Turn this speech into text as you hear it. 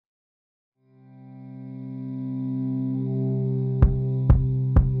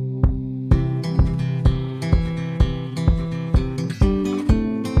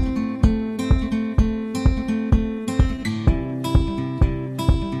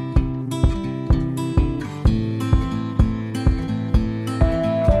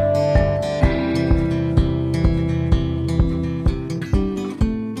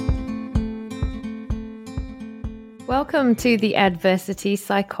Welcome to the Adversity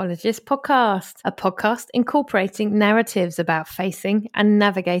Psychologist podcast, a podcast incorporating narratives about facing and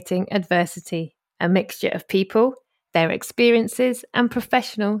navigating adversity, a mixture of people, their experiences, and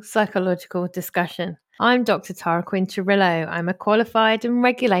professional psychological discussion. I'm Dr. Tara Quinn Cirillo. I'm a qualified and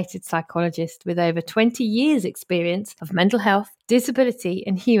regulated psychologist with over 20 years' experience of mental health, disability,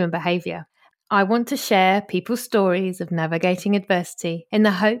 and human behaviour. I want to share people's stories of navigating adversity in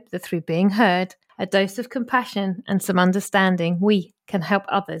the hope that through being heard, a dose of compassion and some understanding, we can help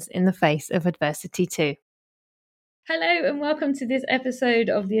others in the face of adversity too. Hello and welcome to this episode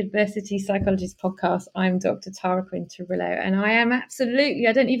of the Adversity Psychologist podcast. I'm Dr. Tara Quinn Cirillo and I am absolutely,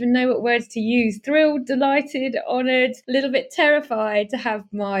 I don't even know what words to use, thrilled, delighted, honoured, a little bit terrified to have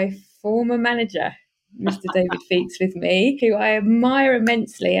my former manager, Mr. David Feats, with me, who I admire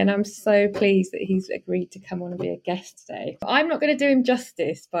immensely, and I'm so pleased that he's agreed to come on and be a guest today. But I'm not going to do him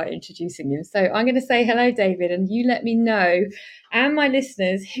justice by introducing him, so I'm going to say hello, David, and you let me know, and my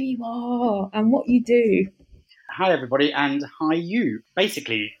listeners, who you are and what you do. Hi, everybody, and hi, you.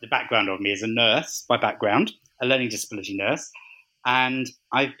 Basically, the background of me is a nurse by background, a learning disability nurse, and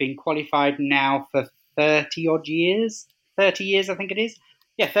I've been qualified now for 30-odd years. 30 years, I think it is.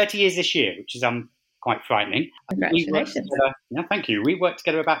 Yeah, 30 years this year, which is quite frightening. Congratulations. Thank you. We worked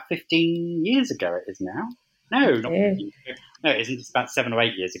together about 15 years ago, it is now. No, not 15 years ago. No, it isn't. It's about 7 or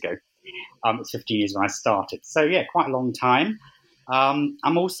 8 years ago. It's 15 years when I started. So, yeah, quite a long time. I'm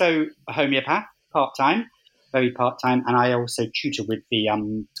also a homeopath, part-time, very part-time, and I also tutor with the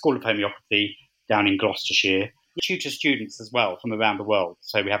School of Homeopathy down in Gloucestershire. We tutor students as well from around the world.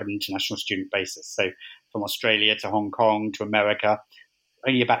 So we have an international student basis. So from Australia to Hong Kong to America,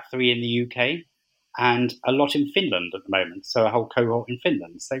 only about 3 in the UK. And a lot in Finland at the moment, so a whole cohort in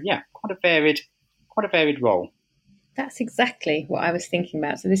Finland. So yeah, quite a varied role. That's exactly what I was thinking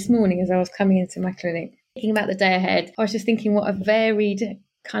about. So this morning, as I was coming into my clinic, thinking about the day ahead, I was just thinking what a varied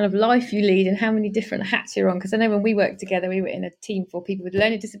kind of life you lead and how many different hats you're on. Because I know when we worked together, we were in a team for people with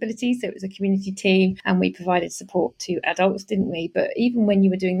learning disabilities. So it was a community team and we provided support to adults, didn't we? But even when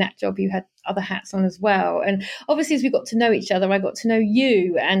you were doing that job, you had other hats on as well. And obviously, as we got to know each other, I got to know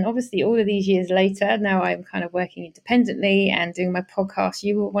you. And obviously, all of these years later, now I'm kind of working independently and doing my podcast.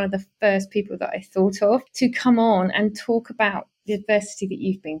 You were one of the first people that I thought of to come on and talk about the adversity that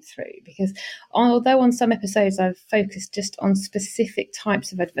you've been through, because although on some episodes I've focused just on specific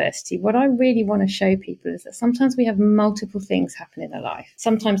types of adversity, what I really want to show people is that sometimes we have multiple things happen in our life.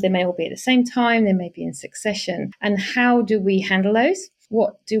 Sometimes they may all be at the same time, they may be in succession. And how do we handle those?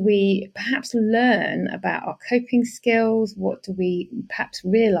 What do we perhaps learn about our coping skills? What do we perhaps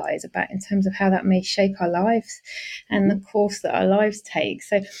realise about in terms of how that may shape our lives and the course that our lives take?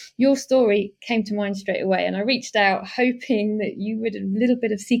 So your story came to mind straight away, and I reached out hoping that you would, a little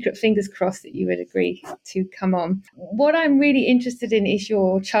bit of secret fingers crossed, that you would agree to come on. What I'm really interested in is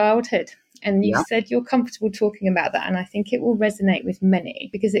your childhood. And you said you're comfortable talking about that. And I think it will resonate with many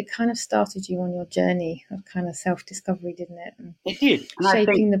because it kind of started you on your journey of kind of self-discovery, didn't it? And it did. And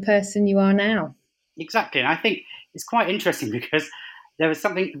shaping the person you are now. Exactly. And I think it's quite interesting because there's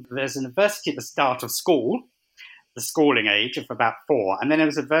an adversity at the start of school, the schooling age of about 4. And then there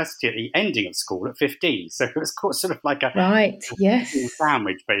was adversity at the ending of school at 15. So it was sort of like a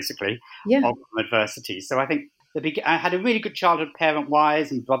sandwich, basically, of adversity. So I think I had a really good childhood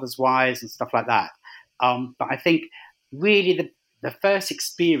parent-wise and brothers-wise and stuff like that. But I think really the first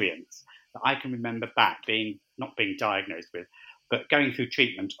experience that I can remember back not being diagnosed with, but going through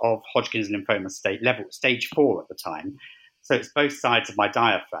treatment of Hodgkin's lymphoma stage 4 at the time. So it's both sides of my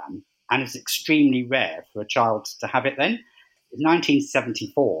diaphragm, and it's extremely rare for a child to have it then. It's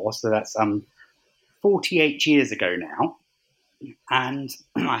 1974, so that's 48 years ago now. And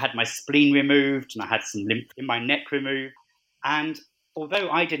I had my spleen removed and I had some lymph in my neck removed. And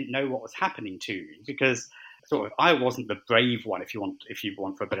although I didn't know what was happening to me, because I wasn't the brave one, if you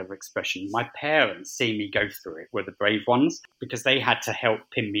want for a bit of expression, my parents, seeing me go through it, were the brave ones because they had to help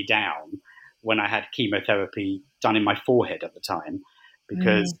pin me down when I had chemotherapy done in my forehead at the time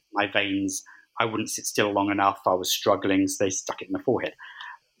because my veins, I wouldn't sit still long enough. I was struggling, so they stuck it in the forehead.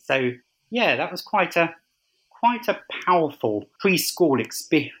 So, yeah, that was quite a powerful preschool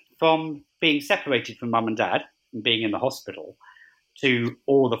experience, from being separated from mum and dad and being in the hospital to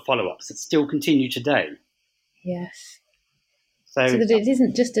all the follow-ups that still continue today. Yes. So that it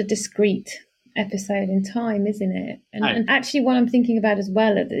isn't just a discrete episode in time, isn't it? And actually what I'm thinking about as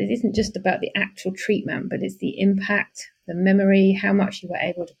well, it isn't just about the actual treatment, but it's the impact, the memory, how much you were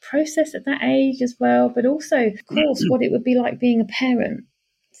able to process at that age as well, but also, of course, what it would be like being a parent,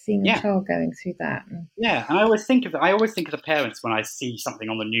 seeing a child going through that. Yeah, and I always think of the parents when I see something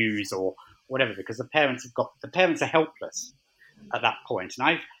on the news or whatever, because the parents are helpless at that point.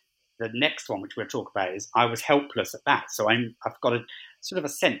 And the next one, which we'll talk about, is I was helpless at that. So I've got a sort of a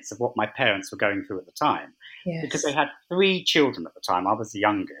sense of what my parents were going through at the time, because they had 3 children at the time. I was the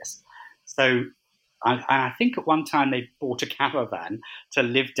youngest. So I think at one time they bought a caravan to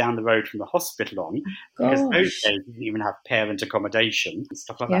live down the road from the hospital on, because those days you didn't even have parent accommodation and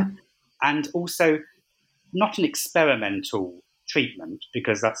stuff like that. And also not an experimental treatment,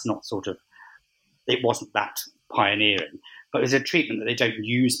 because that's not it wasn't that pioneering, but it was a treatment that they don't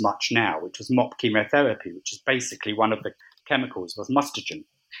use much now, which was MOP chemotherapy, which is basically one of the chemicals was mustagen,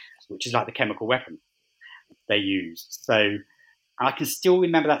 which is like the chemical weapon they used. So I can still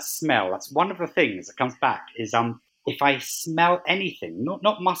remember that smell. That's one of the things that comes back is if I smell anything,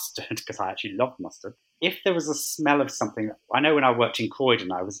 not mustard, because I actually love mustard, if there was a smell of something, I know when I worked in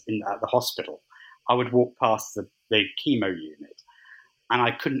Croydon, I was at the hospital, I would walk past the chemo unit, and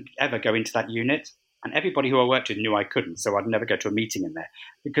I couldn't ever go into that unit. And everybody who I worked with knew I couldn't, so I'd never go to a meeting in there,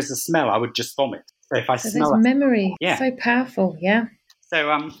 because the smell, I would just vomit. So if I smell memory, so powerful,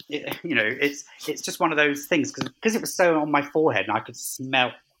 So it's just one of those things, because it was so on my forehead and I could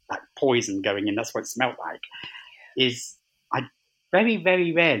smell that poison going in. That's what it smelled like. I very,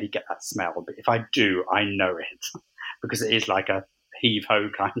 very rarely get that smell, but if I do, I know it, because it is like a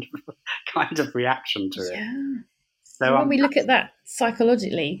heave-ho kind of reaction to it. Yeah. So when we look at that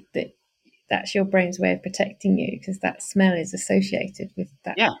psychologically, that's your brain's way of protecting you, because that smell is associated with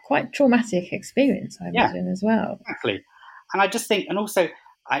that quite traumatic experience, I imagine, as well. Exactly. And I just think, and also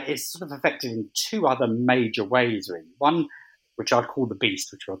it's sort of affected in 2 other major ways, really. One, which I'd call the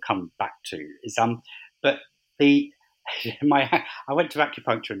beast, which we'll come back to, is but I went to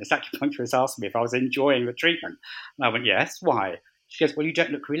acupuncture, and this acupuncturist asked me if I was enjoying the treatment. And I went, yes, why? She goes, well, you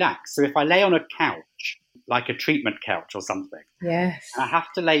don't look relaxed. So if I lay on a couch, like a treatment couch or something, and I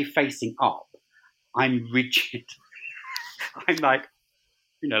have to lay facing up, I'm rigid. I'm like,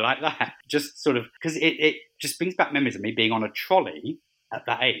 like that. Just sort of, because it just brings back memories of me being on a trolley at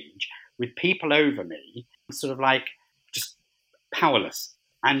that age with people over me, sort of like just powerless.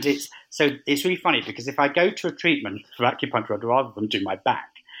 And it's really funny, because if I go to a treatment for acupuncture, I'd rather than do my back,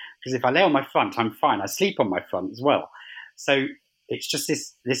 because if I lay on my front, I'm fine. I sleep on my front as well. So it's just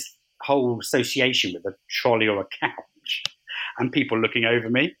this whole association with a trolley or a couch and people looking over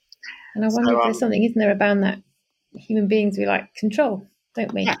me. And I wonder if there's something, isn't there, about that human beings, we like control,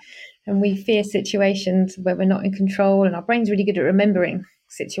 don't we? And we fear situations where we're not in control, and our brain's really good at remembering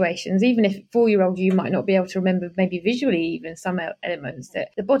situations. Even if 4-year-old you might not be able to remember, maybe visually even some elements,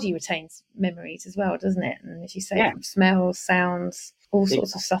 that the body retains memories as well, doesn't it? And as you say, from smells, sounds, all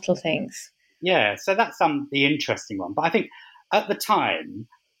sorts of subtle things. Yeah, so that's the interesting one. But I think at the time,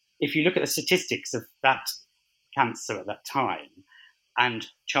 if you look at the statistics of that cancer at that time and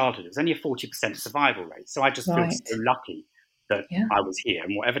childhood, it was only a 40% survival rate. So I just feel so lucky that I was here,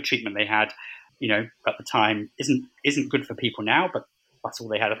 and whatever treatment they had, at the time isn't good for people now, but that's all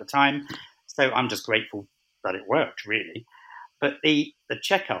they had at the time. So I'm just grateful that it worked, really. But the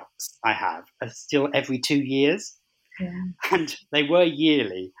checkups I have are still every 2 years, and they were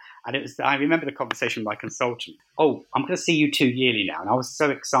yearly. And I remember the conversation with my consultant. Oh, I'm going to see you 2 yearly now. And I was so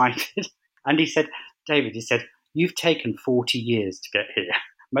excited. And he said, David, you've taken 40 years to get here.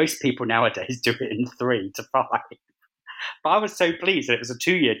 Most people nowadays do it in 3 to 5. But I was so pleased that it was a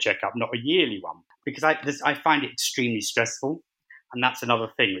 2-year checkup, not a yearly one, because I find it extremely stressful. And that's another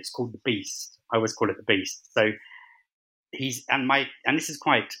thing. It's called the beast. I always call it the beast. So and this is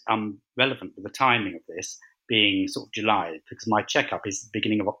quite relevant with the timing of this being sort of July, because my checkup is the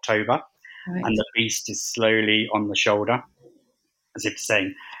beginning of October, and the beast is slowly on the shoulder, as if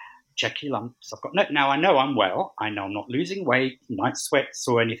saying, check your lumps. Now I know I'm well. I know I'm not losing weight, night sweats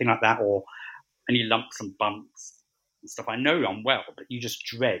or anything like that, or any lumps and bumps and stuff. I know I'm well, but you just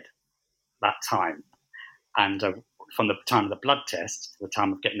dread that time. And from the time of the blood test to the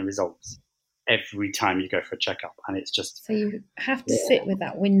time of getting the results, every time you go for a checkup, and it's just... So you have to sit with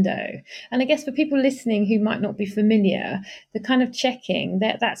that window. And I guess for people listening who might not be familiar, the kind of checking,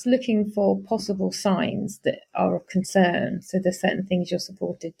 that's looking for possible signs that are of concern. So there's certain things you're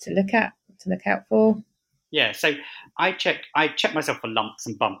supported to look out for. Yeah, so I check myself for lumps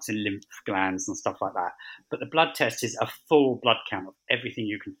and bumps in lymph glands and stuff like that. But the blood test is a full blood count of everything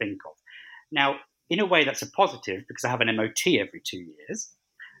you can think of. Now, in a way, that's a positive, because I have an MOT every 2 years.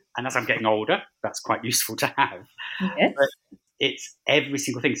 And as I'm getting older, that's quite useful to have. Yes. But it's every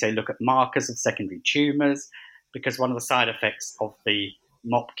single thing. So they look at markers of secondary tumours, because one of the side effects of the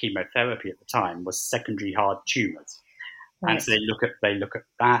MOP chemotherapy at the time was secondary hard tumours. Right. And so they look at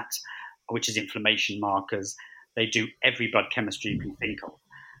that, which is inflammation markers. They do every blood chemistry you can think of.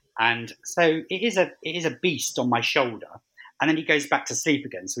 And so it is a beast on my shoulder. And then he goes back to sleep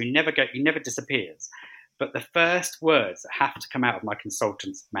again. So he never disappears. But the first words that have to come out of my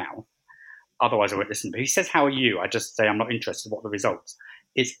consultant's mouth, otherwise I won't listen. But he says, "How are you?" I just say, "I'm not interested. What are the results?"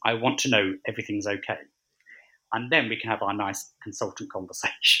 Is, "I want to know everything's okay." And then we can have our nice consultant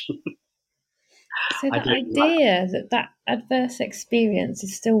conversation. So the idea that adverse experience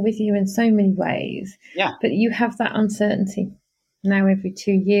is still with you in so many ways, Yeah. but you have that uncertainty now every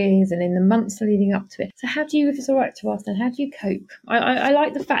 2 years and in the months leading up to it. So how do you, if it's all right to ask then, how do you cope? I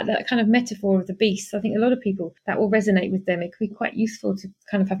like the fact that kind of metaphor of the beast. I think a lot of people, that will resonate with them. It could be quite useful to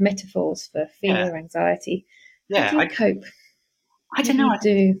kind of have metaphors for fear, anxiety. How do you cope? I don't know. I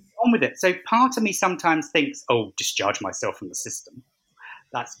do on with it. So part of me sometimes thinks, "Oh, discharge myself from the system."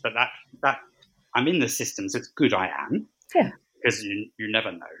 But that I'm in the system, so it's good I am. Yeah. Because you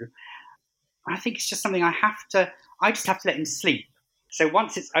never know. I think it's just something I just have to let him sleep. So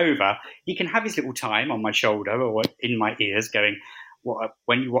once it's over, he can have his little time on my shoulder or in my ears going,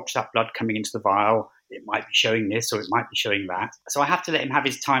 when you watch that blood coming into the vial, it might be showing this or it might be showing that. So I have to let him have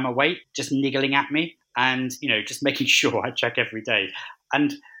his time awake, just niggling at me and, just making sure I check every day.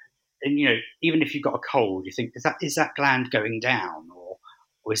 And even if you've got a cold, you think, is that gland going down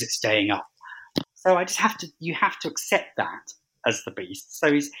or is it staying up? So you have to accept that as the beast.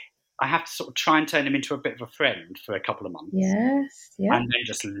 So I have to sort of try and turn him into a bit of a friend for a couple of months. Yes, yeah. And then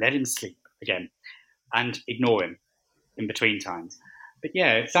just let him sleep again and ignore him in between times. But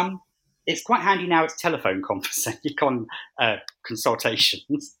yeah, it's quite handy now. It's telephone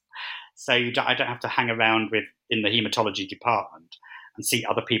consultations. So I don't have to hang around in the haematology department and see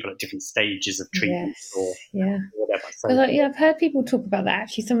other people at different stages of treatment or whatever. So, I've heard people talk about that.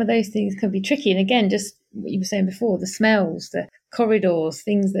 Actually, some of those things can be tricky. And again, just what you were saying before, the smells, the corridors,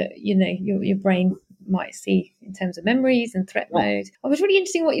 things that, your brain might see in terms of memories and threat mode. I was really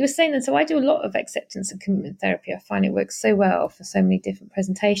interesting what you were saying. And so I do a lot of acceptance and commitment therapy. I find it works so well for so many different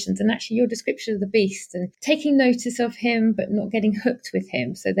presentations. And actually your description of the beast and taking notice of him, but not getting hooked with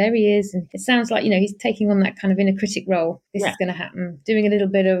him. So there he is. And it sounds like, he's taking on that kind of inner critic role. This is going to happen. Doing a little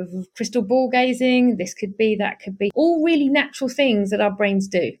bit of crystal ball gazing. This could be, that could be. All really natural things that our brains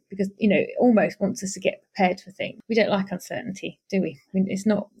do because, it almost wants us to get prepared for things. We don't like uncertainty, do we? I mean,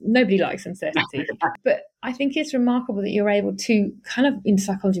 nobody likes uncertainty. But I think it's remarkable that you're able to kind of, in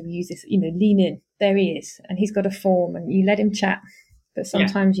psychology, we use this, lean in. There he is. And he's got a form and you let him chat. But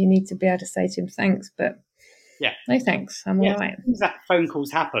sometimes you need to be able to say to him, thanks, but no thanks. I'm all right. That phone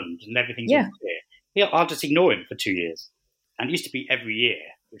calls happened and everything's all clear. I'll just ignore him for 2 years. And it used to be every year,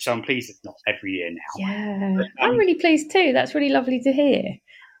 which I'm pleased it's not every year now. Yeah. But, I'm really pleased too. That's really lovely to hear.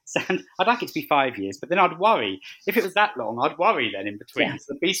 And I'd like it to be 5 years, but then I'd worry. If it was that long, I'd worry then in between. Yeah.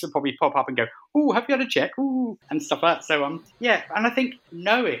 So the beast would probably pop up and go, "Ooh, have you had a check?" Ooh, and stuff like that. So, and I think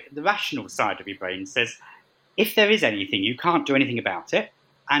the rational side of your brain says, if there is anything, you can't do anything about it.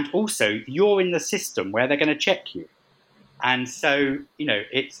 And also, you're in the system where they're going to check you. And so,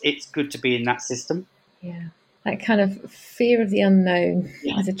 it's good to be in that system. Yeah. That kind of fear of the unknown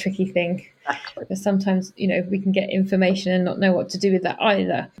is a tricky thing. Exactly. Because sometimes, we can get information and not know what to do with that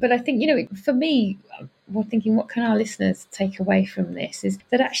either. But I think, for me, we're thinking, what can our listeners take away from this? Is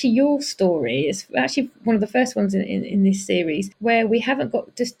that actually your story is actually one of the first ones in this series where we haven't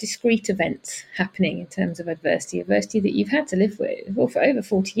got just discrete events happening in terms of adversity that you've had to live with for over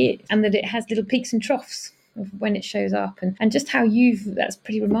 40 years, and that it has little peaks and troughs of when it shows up and just how that's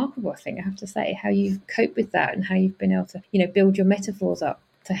pretty remarkable, I think, I have to say, how you've coped with that and how you've been able to, build your metaphors up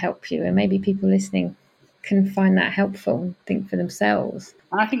to help you. And maybe people listening can find that helpful and think for themselves.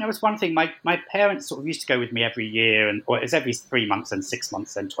 And I think that was one thing. My parents sort of used to go with me every year, or it was every 3 months and 6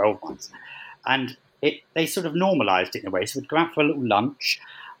 months and 12 months. And they sort of normalised it in a way. So we'd go out for a little lunch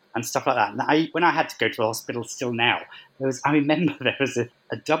and stuff like that. And when I had to go to the hospital still now, I remember there was a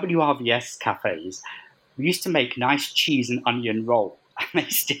WRVS cafes. We used to make nice cheese and onion roll, and they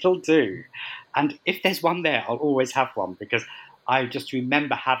still do. And if there's one there, I'll always have one because I just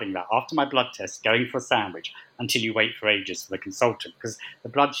remember having that after my blood test, going for a sandwich until you wait for ages for the consultant because the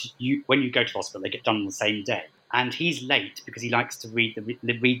blood, when you go to hospital, they get done on the same day. And he's late because he likes to read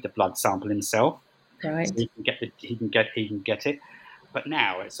the blood sample himself. Right. So he can get it. But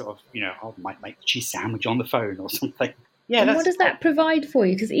now it's sort of, I might make the cheese sandwich on the phone or something. Yeah, and what does that provide for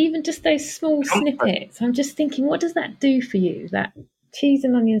you? Because even just those small snippets, I'm just thinking, what does that do for you? That cheese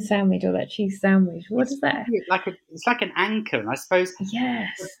and onion sandwich or that cheese sandwich, does that? It's like an anchor, and I suppose yes.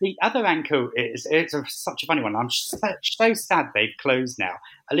 The other anchor it's such a funny one. I'm so sad they've closed now.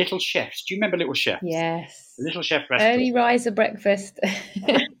 A Little Chefs. Do you remember Little Chefs? Yes. The Little Chef restaurant. Early riser breakfast.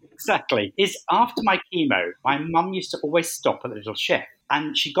 Exactly. Is after my chemo, my mum used to always stop at the Little Chef.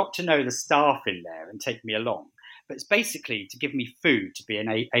 And she got to know the staff in there and take me along. But it's basically to give me food to be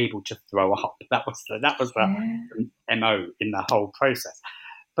able to throw up. That was the MO in the whole process.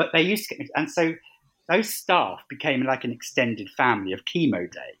 But they used to get, and so those staff became like an extended family of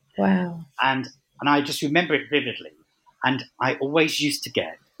chemo day. Wow. And I just remember it vividly. And I always used to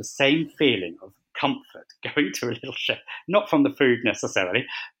get the same feeling of comfort going to a little chef, not from the food necessarily,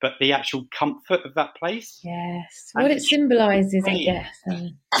 but the actual comfort of that place. Yes. What it symbolises, I guess.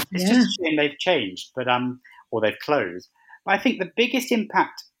 It's just a shame they've changed, but or they've closed. But I think the biggest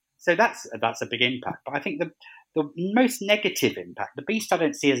impact, so that's a big impact, but I think the most negative impact, the beast I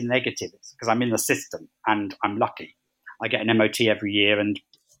don't see as negative, because I'm in the system and I'm lucky. I get an MOT every year, and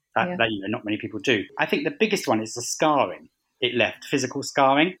that not many people do. I think the biggest one is the scarring it left, physical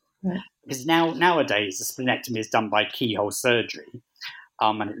scarring. Right. Because nowadays the splenectomy is done by keyhole surgery,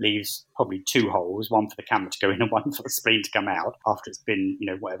 and it leaves probably 2 holes, one for the camera to go in and one for the spleen to come out after it's been,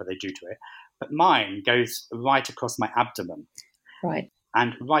 whatever they do to it. But mine goes right across my abdomen. Right.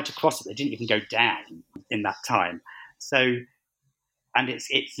 And right across it, they didn't even go down in that time. So, and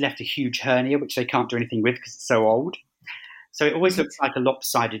it's left a huge hernia, which they can't do anything with because it's so old. So it always looks like a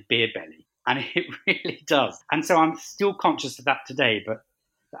lopsided beer belly, and it really does. And so I'm still conscious of that today, but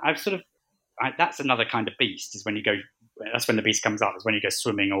I've that's another kind of beast, is when you go, that's when the beast comes up, is when you go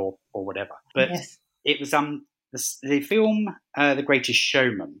swimming or whatever. But It was the film The Greatest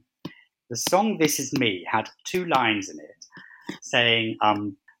Showman. The song This Is Me had 2 lines in it saying,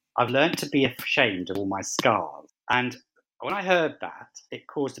 I've learned to be ashamed of all my scars. And when I heard that, it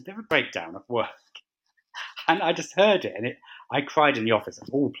caused a bit of a breakdown at work. And I just heard it, and I cried in the office, of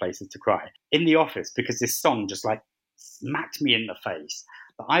all places to cry, in the office, because this song just like smacked me in the face.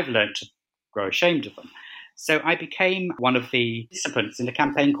 But I've learned to grow ashamed of them. So I became one of the participants in a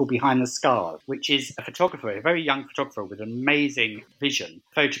campaign called Behind the Scars, which is a photographer, a very young photographer with an amazing vision,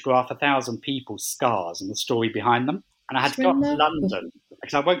 photograph 1,000 people's scars and the story behind them. And I had to go up to London,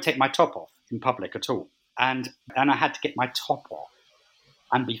 because I won't take my top off in public at all. And I had to get my top off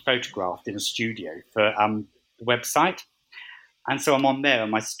and be photographed in a studio for the website. And so I'm on there, and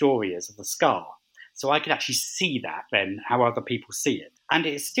my story is of the scar. So I could actually see that then, how other people see it. And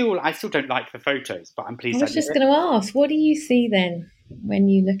I still don't like the photos, but I'm pleased I was just going to ask, what do you see then when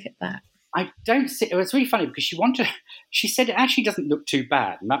you look at that? I don't see, it was really funny because she said it actually doesn't look too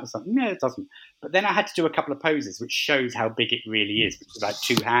bad. And that was like, no, it doesn't. But then I had to do a couple of poses, which shows how big it really is, which is like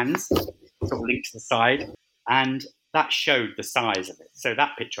 2 hands sort of linked to the side. And that showed the size of it. So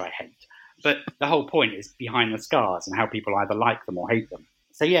that picture I hate. But the whole point is behind the scars and how people either like them or hate them.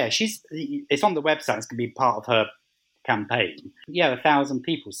 So yeah, it's on the website. It's going to be part of her campaign. Yeah, 1,000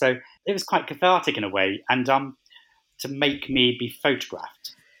 people. So it was quite cathartic in a way, and to make me be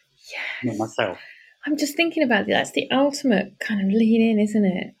photographed. Yes. Myself. I'm just thinking about it. That's the ultimate kind of lean in, isn't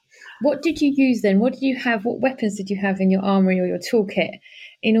it? What did you use then? What did you have? What weapons did you have in your armory or your toolkit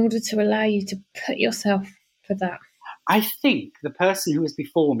in order to allow you to put yourself for that? I think the person who was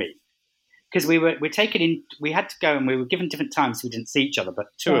before me, because we're taken in, we had to go and we were given different times, so we didn't see each other, but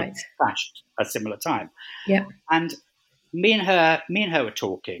 2 of us crashed at a similar time. Yeah. And me and her were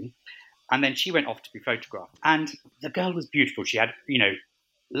talking, and then she went off to be photographed. And the girl was beautiful. She had,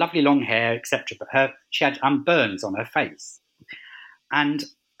 lovely long hair, etc. But she had burns on her face. And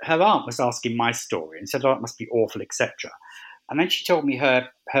her aunt was asking my story and said, "Oh, it must be awful, etc." And then she told me her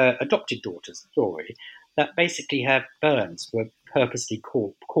adopted daughter's story, that basically her burns were purposely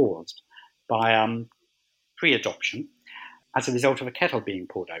caused by pre-adoption as a result of a kettle being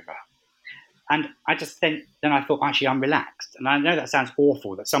poured over her. And I just then I thought, actually, I'm relaxed. And I know that sounds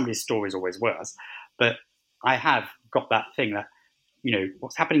awful, that somebody's story is always worse, but I have got that thing that,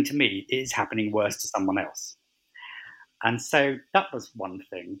 what's happening to me is happening worse to someone else. And so that was one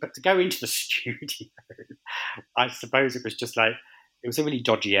thing. But to go into the studio, I suppose it was just like, it was a really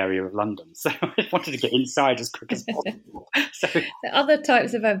dodgy area of London. So I wanted to get inside as quick as possible. So the other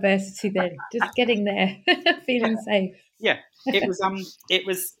types of adversity then, just getting there, feeling safe. Yeah, it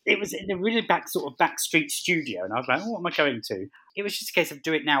was in a really back street studio, and I was like, what am I going to? It was just a case of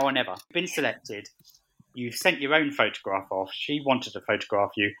do it now or never. You've been selected, you've sent your own photograph off, she wanted to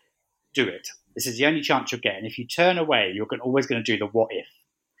photograph you, do it. This is the only chance you'll get, and if you turn away, you're always going to do the what if.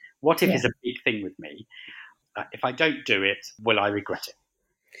 What if is a big thing with me. If I don't do it, will I regret it?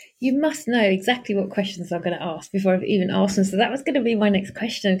 You must know exactly what questions I'm going to ask before I've even asked them. So that was going to be my next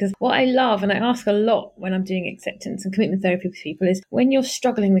question, because what I love, and I ask a lot when I'm doing acceptance and commitment therapy with people, is when you're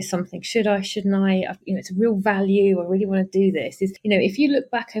struggling with something, should I, shouldn't I, it's a real value, I really want to do this, is, if you look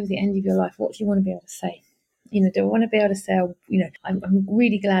back over the end of your life, what do you want to be able to say? Do I want to be able to say, I'm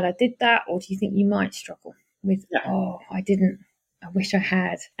really glad I did that, or do you think you might struggle with, I didn't I wish I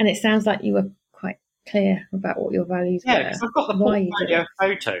had. And it sounds like you were quite clear about what your values Yeah, were, because I've got the why you did portfolio it. of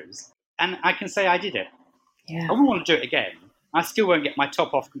photos, and I can say I did it. Yeah. I wouldn't want to do it again. I still won't get my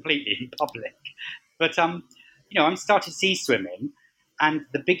top off completely in public. But, I'm starting sea swimming, and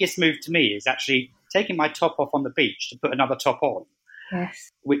the biggest move to me is actually taking my top off on the beach to put another top on,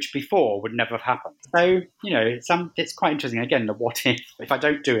 Yes. which before would never have happened. So, it's quite interesting. Again, the what if I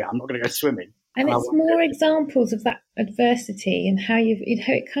don't do it, I'm not going to go swimming. And I it's won't do more it. examples of that adversity and how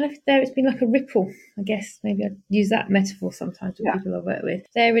it kind of there. It's been like a ripple, I guess. Maybe I use that metaphor sometimes with Yeah. people I work with.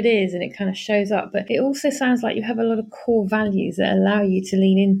 There it is, and it kind of shows up. But it also sounds like you have a lot of core values that allow you to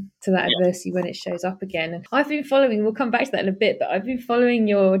lean into that adversity when it shows up again. And I've been following. We'll come back to that in a bit, but I've been following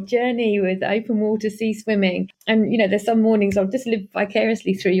your journey with open water sea swimming. And there's some mornings I've just lived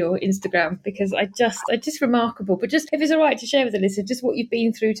vicariously through your Instagram because I just remarkable. But just if it's all right to share with the listeners, just what you've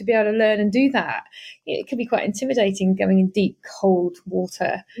been through to be able to learn and do that. It can be quite intimidating going in deep, cold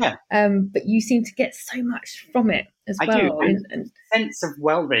water. Yeah. But you seem to get so much from it as I well. do. And sense of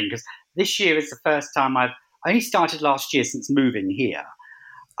well-being, because this year is the first time I only started last year since moving here,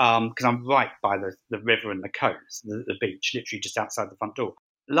 because I'm right by the river and the coast, the beach, literally just outside the front door.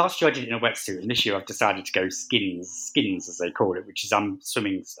 Last year I did it in a wetsuit, and this year I've decided to go skins as they call it, which is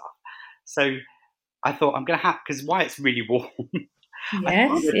swimming stuff. So I thought I'm going to have, because it's really warm, I'm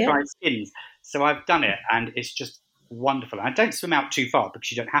going to try skins. So I've done it, and it's just wonderful. And I don't swim out too far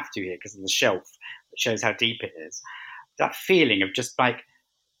because you don't have to here because of the shelf that shows how deep it is. That feeling of just like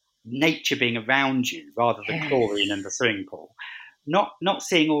nature being around you rather than chlorine in the swimming pool. Not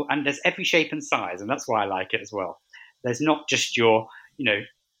seeing and there's every shape and size, and that's why I like it as well. There's not just your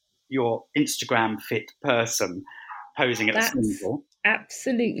Instagram fit person posing at the swimming pool.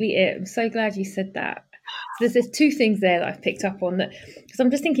 Absolutely it. I'm so glad you said that. So there's two things there that I've picked up on, that because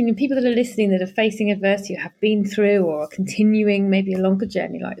I'm just thinking, people that are listening that are facing adversity, or have been through or are continuing maybe a longer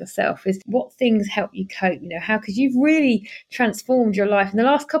journey like yourself, is what things help you cope? How, because you've really transformed your life in the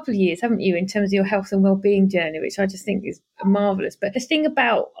last couple of years, haven't you, in terms of your health and well-being journey, which I just think is marvelous. But the thing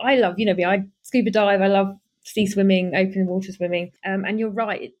about, I love, I scuba dive, I love sea swimming, open water swimming, and you're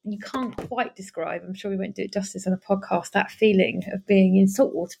right, you can't quite describe, I'm sure we won't do it justice on a podcast, that feeling of being in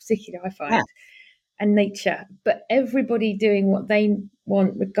salt water, particularly, I find, and nature, but everybody doing what they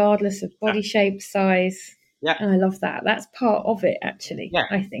want regardless of body shape, size. And I love that. That's part of it, actually.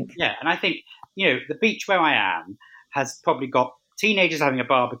 I think. And I think the beach where I am has probably got teenagers having a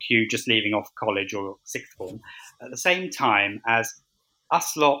barbecue just leaving off college or sixth form at the same time as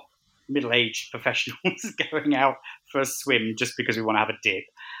us lot middle-aged professionals going out for a swim just because we want to have a dip,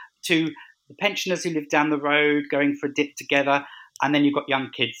 to the pensioners who live down the road going for a dip together, and then you've got young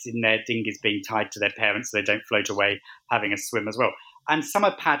kids in their dinghies being tied to their parents so they don't float away, having a swim as well. And some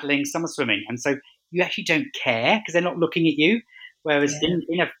are paddling, some are swimming, and so you actually don't care because they're not looking at you. Whereas in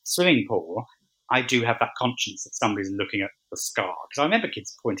a swimming pool, I do have that conscience that somebody's looking at the scar. Because I remember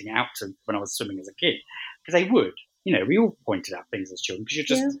kids pointing out to when I was swimming as a kid, because they would. We all pointed out things as children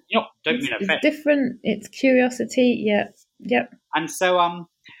because you're don't mean offense. It's different. It's curiosity. Yep. And so,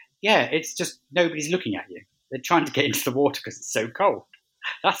 it's just nobody's looking at you. They're trying to get into the water because it's so cold.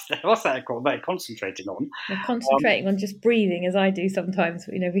 What's that called? They're concentrating on. They're concentrating on just breathing, as I do sometimes.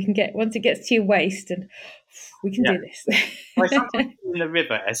 We can get, once it gets to your waist, and we can do this. I sometimes in the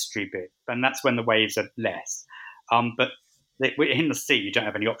river estuary bit, and that's when the waves are less. But in the sea, you don't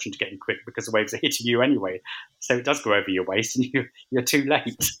have any option to get in quick because the waves are hitting you anyway. So it does go over your waist, and you're too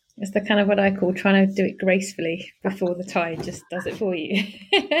late. It's the kind of what I call trying to do it gracefully before the tide just does it for you.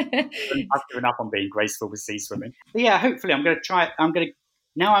 I've given up on being graceful with sea swimming. But hopefully I'm going to try it.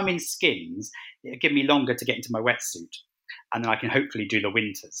 Now I'm in skins, it'll give me longer to get into my wetsuit, and then I can hopefully do the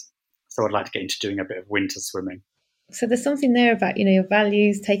winters. So I'd like to get into doing a bit of winter swimming. So there's something there about, your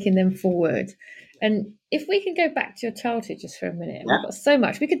values, taking them forward. And if we can go back to your childhood just for a minute, we've got so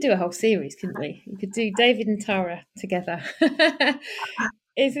much. We could do a whole series, couldn't we? We could do David and Tara together.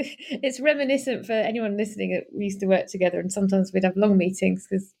 It's reminiscent for anyone listening that we used to work together, and sometimes we'd have long meetings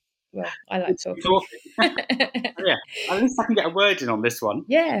because, I like talking. At least I can get a word in on this one.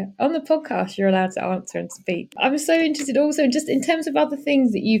 Yeah, on the podcast, you're allowed to answer and speak. I'm so interested also just in terms of other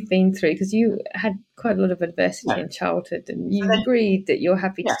things that you've been through, because you had quite a lot of adversity in childhood, and you agreed that you're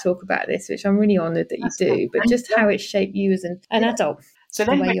happy to talk about this, which I'm really honoured that you do, but just how it shaped you as an adult, so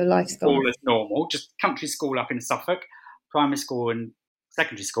then the way your life's gone. School as normal, just country school up in Suffolk, primary school and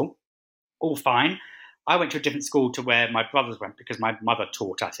secondary school, all fine. I went to a different school to where my brothers went because my mother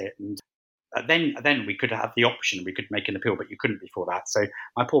taught at it, and then we could have the option, we could make an appeal, but you couldn't before that. So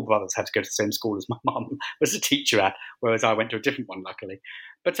my poor brothers had to go to the same school as my mum was a teacher at, whereas I went to a different one, luckily.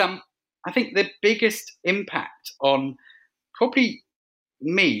 But I think the biggest impact on probably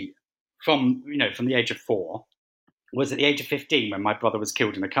me from the age of 4 was at the age of 15 when my brother was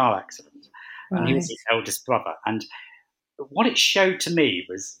killed in a car accident, and he was Right. his eldest brother. And what it showed to me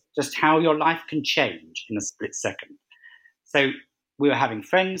was just how your life can change in a split second. So we were having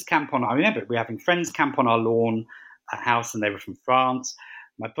friends camp on. I remember we were having friends camp on our lawn at house, and they were from France.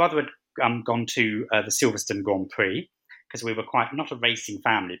 My brother had gone to the Silverstone Grand Prix because we were quite not a racing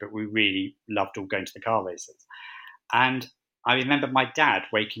family, but we really loved all going to the car races. And I remember my dad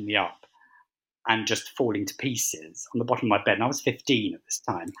waking me up and just falling to pieces on the bottom of my bed. And I was 15 at this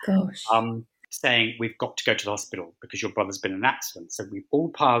time. Gosh. Saying, we've got to go to the hospital because your brother's been in an accident. So we all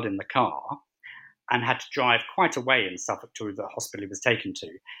piled in the car and had to drive quite a way in Suffolk to the hospital he was taken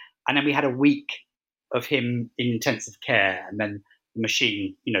to. And then we had a week of him in intensive care, and then the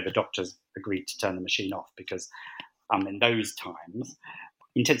machine, the doctors agreed to turn the machine off because in those times,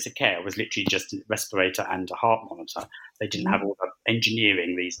 intensive care was literally just a respirator and a heart monitor. They didn't have all the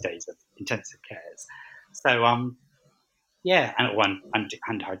engineering these days of intensive cares. So, and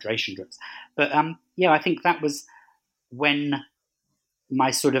hydration drips. But I think that was when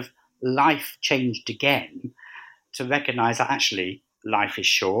my sort of life changed again, to recognise that actually life is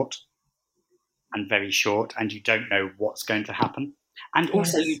short and very short, and you don't know what's going to happen. And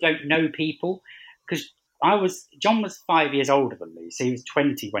also you don't know people, because John was 5 years older than me, so he was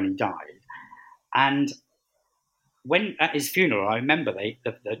 20 when he died. And when at his funeral, I remember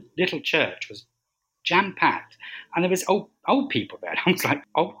the little church was jam-packed, and there was old people there. I was like,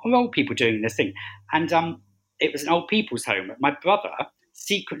 old people doing this thing. And it was an old people's home that my brother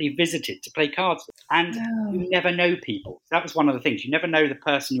secretly visited to play cards with. And you never know people. That was one of the things. You never know the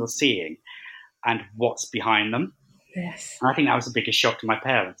person you're seeing and what's behind them. Yes. And I think that was the biggest shock to my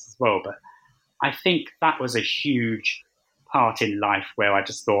parents as well. But I think that was a huge part in life where I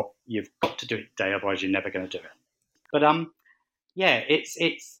just thought, you've got to do it today, otherwise you're never going to do it. But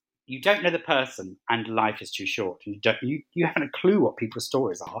it's you don't know the person, and life is too short, and you haven't a clue what people's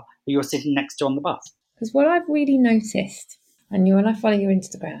stories are who you're sitting next to on the bus. Because what I've really noticed, and when I follow your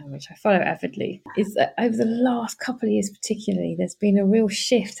Instagram, which I follow avidly, is that over the last couple of years particularly, there's been a real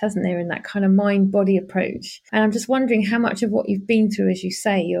shift, hasn't there, in that kind of mind-body approach. And I'm just wondering how much of what you've been through, as you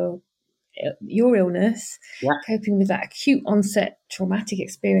say, your illness, coping with that acute onset traumatic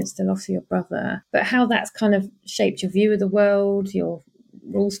experience, the loss of your brother, but how that's kind of shaped your view of the world, your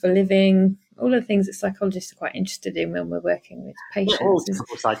rules for living, all of the things that psychologists are quite interested in when we're working with patients. We're all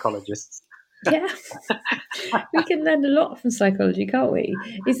typical psychologists. Yeah, we can learn a lot from psychology, can't we?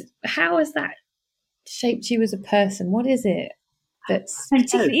 How has that shaped you as a person? What is it that's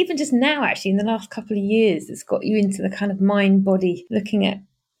particularly, even just now, actually, in the last couple of years, that's got you into the kind of mind-body, looking at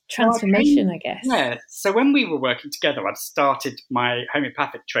transformation, I guess? Yeah. So when we were working together, I'd started my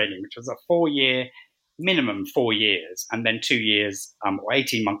homeopathic training, which was a 4-year, minimum 4 years, and then 2 years or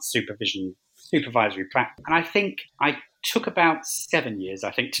 18 months supervisory practice. And I think I took about 7 years,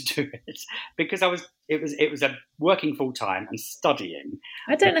 I think, to do it, because it was a working full time and studying.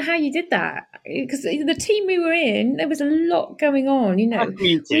 I don't know how you did that, because the team we were in, there was a lot going on.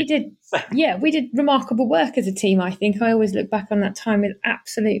 We did remarkable work as a team. I think I always look back on that time with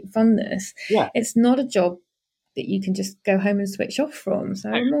absolute fondness. Yeah, it's not a job that you can just go home and switch off from.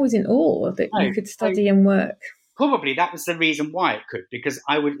 So I'm always in awe that you could study and work. Probably that was the reason why it could, because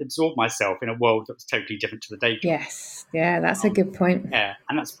I would absorb myself in a world that was totally different to the day job. Yes, yeah, that's a good point. Yeah,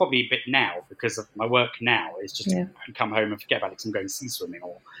 and that's probably a bit now, because of my work now is just to come home and forget about it because I'm going sea swimming,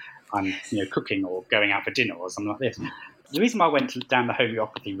 or I'm cooking, or going out for dinner, or something like this. The reason why I went down the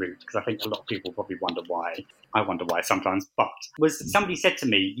homeopathy route, because I think a lot of people probably wonder why, I wonder why sometimes, but was somebody said to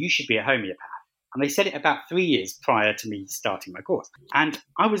me, you should be a homeopath. And they said it about 3 years prior to me starting my course. And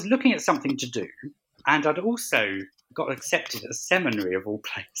I was looking at something to do, and I'd also got accepted at a seminary of all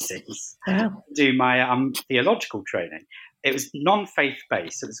places to do my theological training. It was non-faith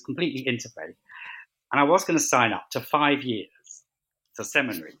based, so it was completely interfaith. And I was going to sign up to 5 years for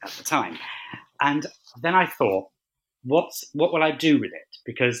seminary at the time. And then I thought, what will I do with it?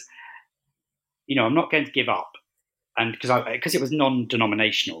 Because, I'm not going to give up. And because it was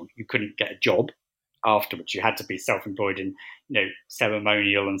non-denominational, you couldn't get a job afterwards. You had to be self-employed in,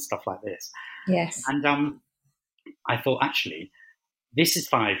 ceremonial and stuff like this. Yes. And I thought, actually, this is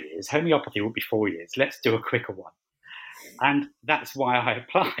 5 years. Homeopathy will be 4 years. Let's do a quicker one. And that's why I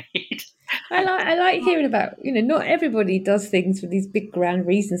applied. I like hearing about, not everybody does things for these big grand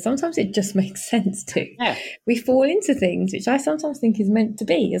reasons. Sometimes it just makes sense to. Yeah. We fall into things, which I sometimes think is meant to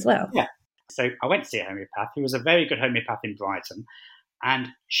be as well. Yeah. So I went to see a homeopath who was a very good homeopath in Brighton. And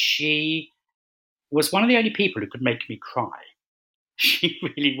she was one of the only people who could make me cry. She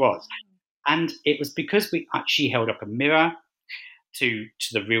really was. And it was because she held up a mirror to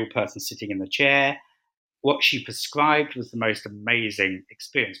the real person sitting in the chair. What she prescribed was the most amazing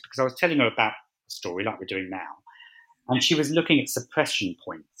experience, because I was telling her about the story like we're doing now, and she was looking at suppression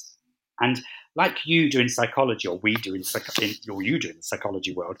points. And like you do in psychology, or we do or you do in the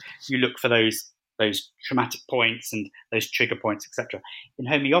psychology world, you look for those traumatic points and those trigger points, etc. In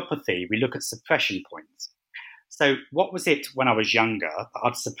homeopathy, we look at suppression points. So what was it when I was younger that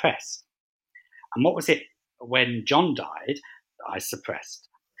I'd suppressed? And what was it when John died that I suppressed?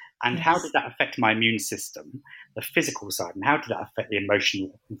 And how did that affect my immune system, the physical side, and how did that affect the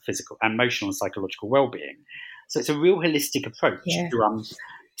emotional and psychological well-being? So it's a real holistic approach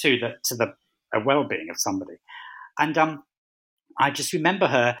to the well-being of somebody. And I just remember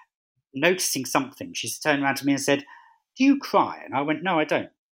her noticing something. She turned around to me and said, "Do you cry?" And I went, "No, I don't."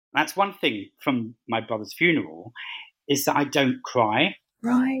 And that's one thing from my brother's funeral, is that I don't cry.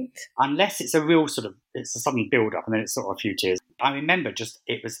 Right. Unless it's it's a sudden build-up and then it's sort of a few tears. I remember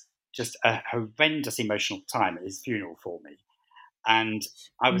it was just a horrendous emotional time at his funeral for me. And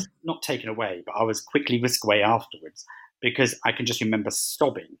I was not taken away, but I was quickly whisked away afterwards, because I can just remember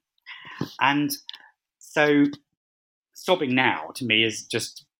sobbing. And so sobbing now to me is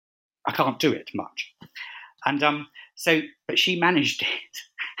just, I can't do it much. And but she managed it,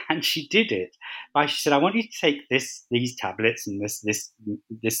 and she did it. She said, "I want you to take these tablets and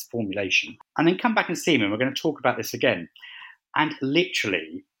this formulation, and then come back and see me. And we're going to talk about this again." And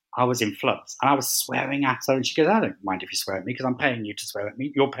literally, I was in floods, and I was swearing at her. And she goes, "I don't mind if you swear at me, because I'm paying you to swear at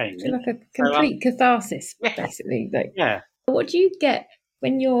me. You're paying me." So like a complete catharsis, basically. Yeah. What do you get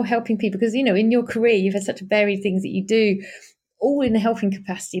when you're helping people? Because, in your career, you've had such varied things that you do, all in a helping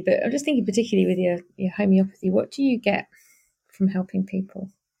capacity. But I'm just thinking particularly with your homeopathy, what do you get from helping people?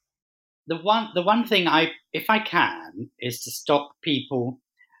 The one thing if I can, is to stop people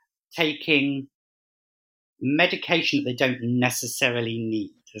taking medication that they don't necessarily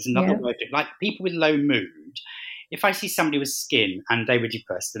need. There's another word, like people with low mood. If I see somebody with skin and they were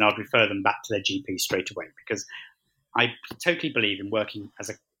depressed, then I'd refer them back to their GP straight away, because I totally believe in working as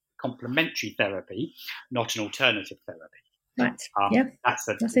a complementary therapy, not an alternative therapy. Right.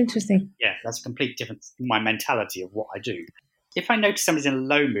 That's interesting. Yeah, that's a complete difference in my mentality of what I do. If I notice somebody's in a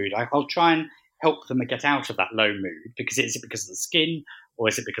low mood, I'll try and help them get out of that low mood, because is it because of the skin, or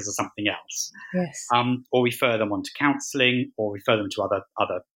is it because of something else? Yes. Or refer them on to counselling, or refer them to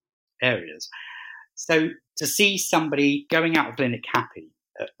other areas. So to see somebody going out of clinic happy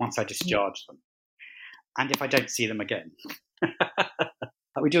once I discharge them, and if I don't see them again,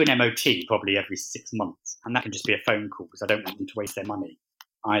 we do an MOT probably every 6 months, and that can just be a phone call, because I don't want them to waste their money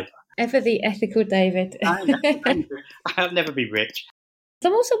either. Ever the ethical David. I'll never be rich. So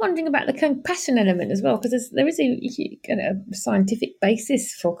I'm also wondering about the compassion element as well, because there is a scientific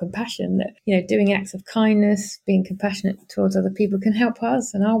basis for compassion, that doing acts of kindness, being compassionate towards other people can help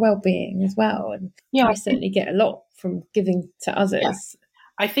us and our well-being as well. And I certainly get a lot from giving to others. Yeah.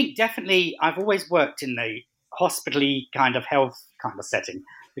 I think definitely I've always worked in the hospital-y kind of health kind of setting,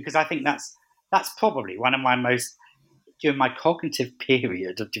 because I think that's probably one of my most, during my cognitive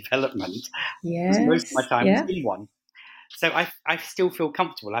period of development, most of my time has been one. So I still feel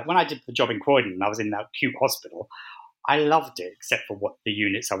comfortable. Like when I did the job in Croydon and I was in that acute hospital, I loved it, except for what the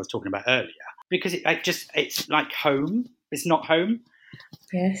units I was talking about earlier, because it's like home. It's not home.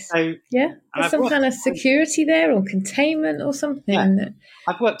 Yes. So, there's some kind of security there, or containment or something. Yeah.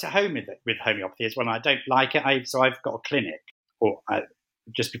 I've worked at home with homeopathy as well, and I don't like it. So I've got a clinic, or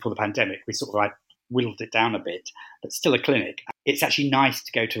just before the pandemic, we sort of whittled it down a bit, but still a clinic. It's actually nice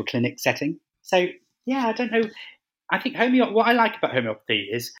to go to a clinic setting. So, I don't know. I think what I like about homeopathy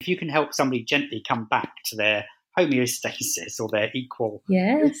is if you can help somebody gently come back to their homeostasis, or their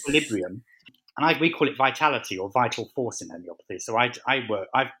equilibrium. And we call it vitality, or vital force, in homeopathy. So I've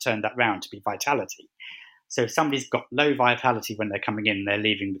turned that round to be vitality. So if somebody's got low vitality when they're coming in, and they're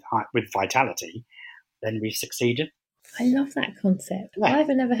leaving with vitality, then we've succeeded. I love that concept. Yeah. I've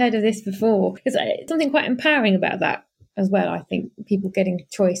never heard of this before. There's something quite empowering about that as well. I think people getting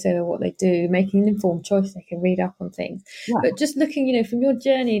choice over what they do, making an informed choice, they can read up on things. Yeah. But just looking, from your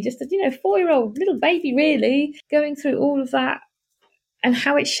journey, just a 4-year-old little baby, really going through all of that, and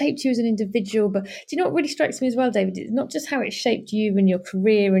how it shaped you as an individual. But do you know what really strikes me as well, David? It's not just how it shaped you and your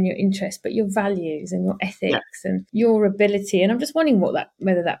career and your interests, but your values and your ethics and your ability. And I'm just wondering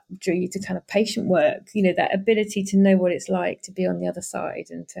whether that drew you to kind of patient work, that ability to know what it's like to be on the other side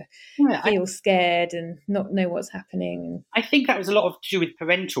and to feel scared and not know what's happening. I think that was a lot to do with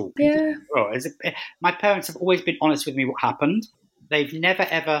parental. Yeah. My parents have always been honest with me what happened. They've never,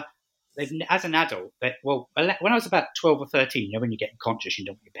 ever as an adult, when I was about 12 or 13, when you get conscious, you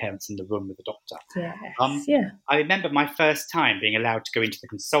don't want your parents in the room with the doctor. Yes, yeah. I remember my first time being allowed to go into the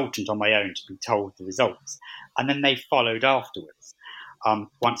consultant on my own to be told the results. And then they followed afterwards,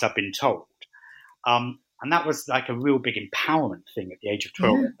 once I've been told. And that was like a real big empowerment thing at the age of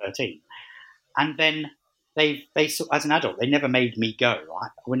 12 or 13. And then they as an adult, they never made me go.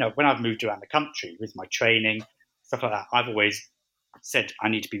 When I've moved around the country with my training, stuff like that, I've always said I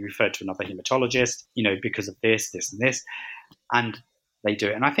need to be referred to another haematologist, because of this, and this. And they do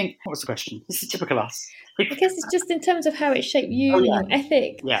it. And I think, what was the question? This is typical us. I guess it's just in terms of how it shaped you and your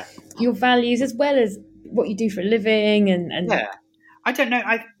ethic, your values, as well as what you do for a living. And yeah, I don't know.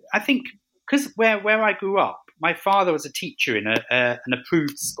 I think because where I grew up, my father was a teacher in an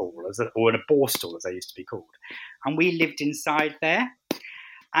approved school, or in a borstal, as they used to be called. And we lived inside there.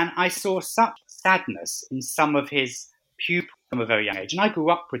 And I saw such sadness in some of his pupils from a very young age. And I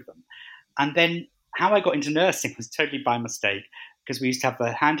grew up with them. And then how I got into nursing was totally by mistake, because we used to have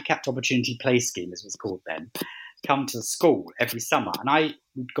the Handicapped Opportunity Play Scheme, as it was called then, come to the school every summer. And I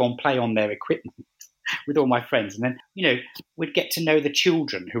would go and play on their equipment with all my friends. And then, we'd get to know the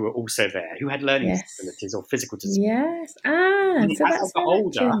children who were also there, who had learning disabilities or physical disabilities. Yes. So as I got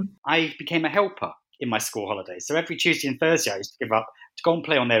older, I became a helper in my school holidays. So every Tuesday and Thursday, I used to give up to go and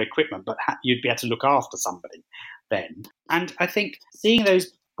play on their equipment, but you'd be able to look after somebody then. And I think seeing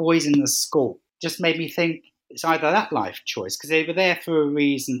those boys in the school just made me think it's either that life choice, because they were there for a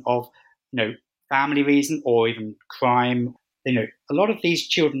reason of, family reason, or even crime. A lot of these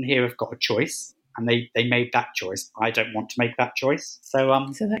children here have got a choice, and they made that choice. I don't want to make that choice. So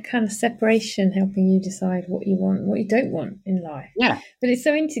that kind of separation, helping you decide what you want, what you don't want in life. Yeah. But it's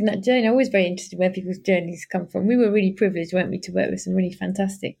so interesting, that journey. I'm always very interested where people's journeys come from. We were really privileged, weren't we, to work with some really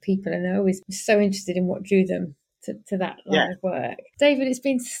fantastic people, and I always was so interested in what drew them to that line of work. David, it's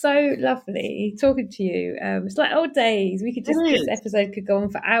been so lovely talking to you. It's like old days. This episode could go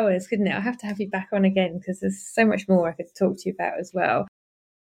on for hours, couldn't it? I have to have you back on again, because there's so much more I could talk to you about as well.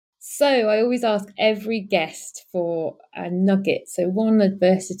 So I always ask every guest for a nugget. So one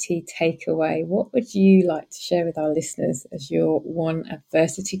adversity takeaway. What would you like to share with our listeners as your one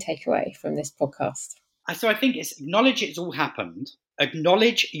adversity takeaway from this podcast? So I think it's acknowledge it's all happened.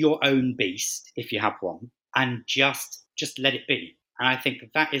 Acknowledge your own beast, if you have one, and just let it be. And I think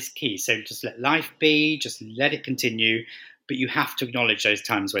that is key. So just let life be, just let it continue. But you have to acknowledge those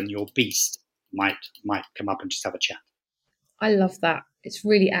times when your beast might come up and just have a chat. I love that. It's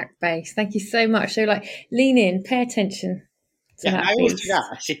really act-based. Thank you so much. So lean in, pay attention to that I always beast.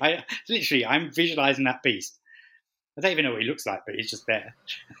 do that. I'm visualising that beast. I don't even know what he looks like, but he's just there.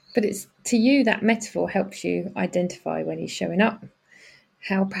 But it's to you, that metaphor helps you identify when he's showing up,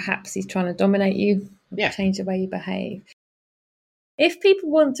 how perhaps he's trying to dominate you, change the way you behave. If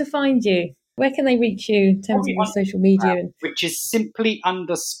people want to find you, where can they reach you in terms of your social media? Which is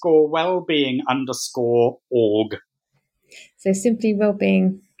simply_wellbeing_org. So simply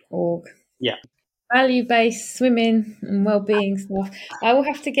wellbeing.org. Yeah. Value-based swimming and wellbeing stuff. I will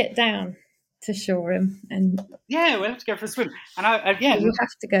have to get down to Shoreham and we'll have to go for a swim. And we'll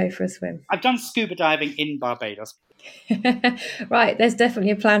have to go for a swim. I've done scuba diving in Barbados. Right, there's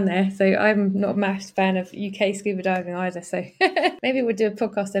definitely a plan there. So I'm not a massive fan of UK scuba diving either. So maybe we'll do a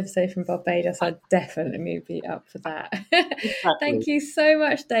podcast episode from Barbados. I'd definitely be up for that. Exactly. Thank you so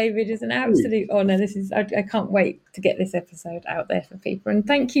much, David. It's an absolute honour. I can't wait to get this episode out there for people. And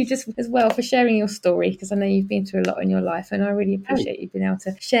thank you just as well for sharing your story, because I know you've been through a lot in your life, and I really appreciate you being able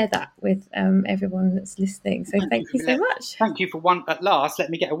to share that with everyone that's listening. So thank you so much. Thank you for one at last. Let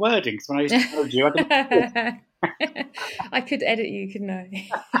me get a word in, because when I used to tell you, I didn't. I could edit you, couldn't I?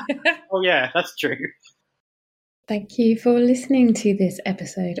 Oh yeah, that's true. Thank you for listening to this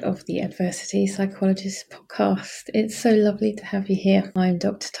episode of the Adversity Psychologist podcast. It's so lovely to have you here. I'm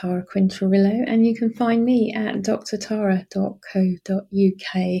Dr. Tara Quinterillo, and you can find me at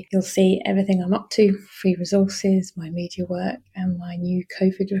drtara.co.uk. You'll see everything I'm up to, free resources, my media work, and my new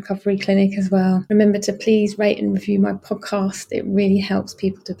COVID recovery clinic as well. Remember to please rate and review my podcast. It really helps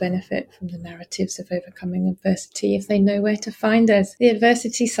people to benefit from the narratives of overcoming adversity if they know where to find us. The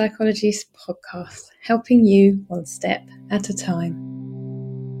Adversity Psychologist podcast, helping you one step at a time.